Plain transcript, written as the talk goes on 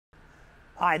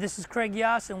Hi, this is Craig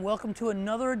Yass and welcome to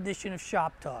another edition of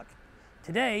Shop Talk.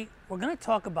 Today, we're going to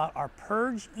talk about our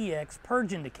PurgeEx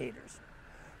purge indicators.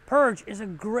 Purge is a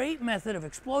great method of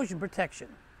explosion protection.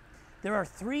 There are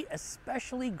three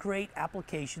especially great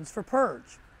applications for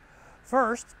purge.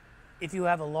 First, if you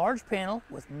have a large panel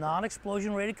with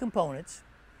non-explosion rated components.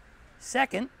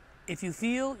 Second, if you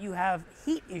feel you have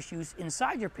heat issues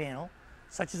inside your panel,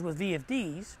 such as with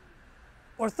VFDs.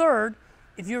 Or third,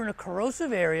 if you're in a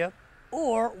corrosive area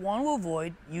or want to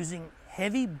avoid using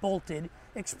heavy bolted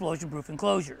explosion-proof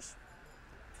enclosures.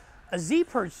 A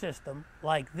Z-purge system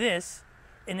like this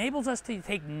enables us to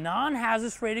take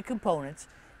non-hazardous rated components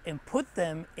and put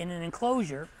them in an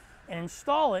enclosure and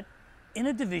install it in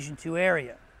a Division II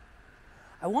area.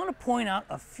 I want to point out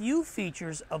a few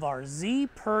features of our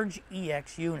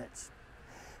Z-PurgeEx units.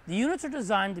 The units are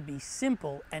designed to be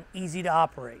simple and easy to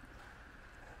operate.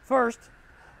 First,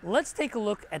 let's take a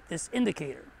look at this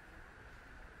indicator.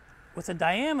 With a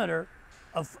diameter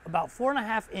of about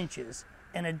 4.5 inches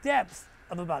and a depth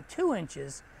of about 2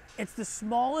 inches, it's the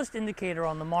smallest indicator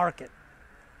on the market.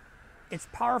 Its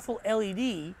powerful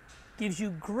LED gives you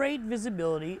great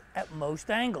visibility at most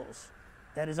angles.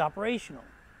 That is operational.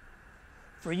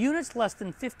 For units less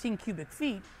than 15 cubic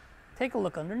feet, take a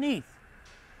look underneath.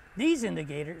 These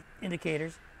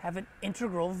indicators have an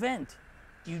integral vent.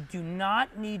 You do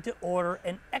not need to order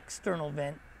an external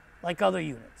vent like other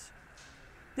units.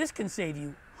 This can save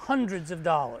you hundreds of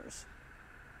dollars.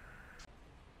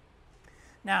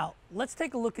 Now, let's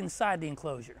take a look inside the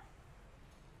enclosure.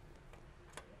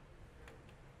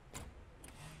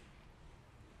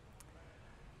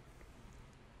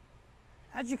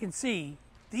 As you can see,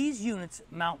 these units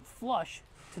mount flush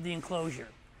to the enclosure,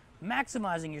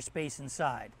 maximizing your space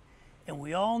inside. And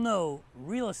we all know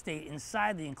real estate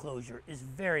inside the enclosure is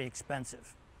very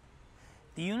expensive.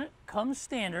 The unit comes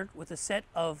standard with a set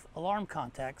of alarm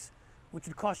contacts, which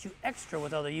would cost you extra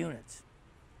with other units.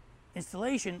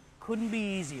 Installation couldn't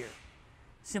be easier.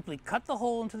 Simply cut the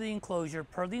hole into the enclosure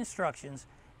per the instructions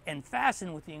and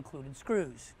fasten with the included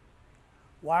screws.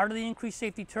 Wire to the increased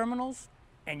safety terminals,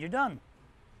 and you're done.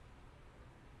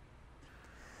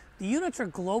 The units are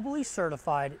globally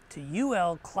certified to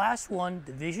UL Class 1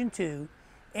 Division II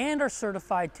and are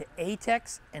certified to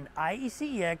ATEX and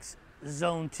IECEx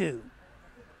Zone 2.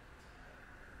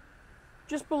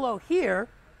 Just below here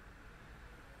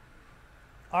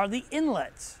are the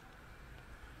inlets,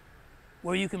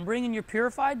 where you can bring in your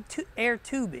purified air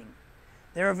tubing.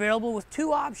 They're available with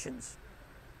two options,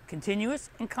 continuous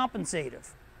and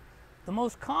compensative. The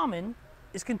most common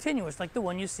is continuous, like the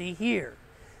one you see here.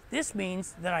 This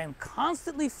means that I am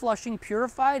constantly flushing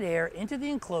purified air into the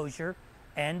enclosure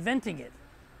and venting it.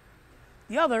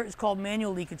 The other is called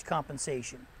manual leakage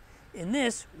compensation. In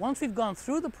this, once we've gone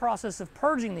through the process of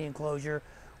purging the enclosure,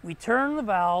 we turn the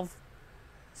valve,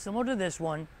 similar to this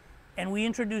one, and we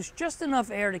introduce just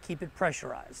enough air to keep it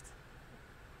pressurized.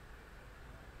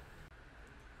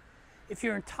 If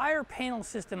your entire panel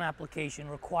system application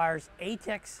requires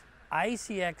ATEX,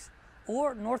 IECEx,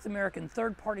 or North American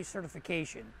third-party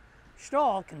certification,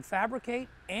 Stahl can fabricate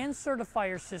and certify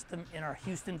your system in our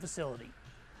Houston facility.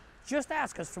 Just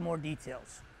ask us for more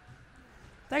details.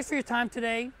 Thanks for your time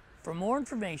today. For more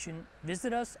information,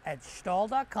 visit us at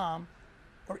stahl.com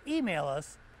or email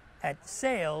us at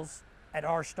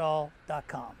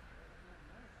sales@rstahl.com.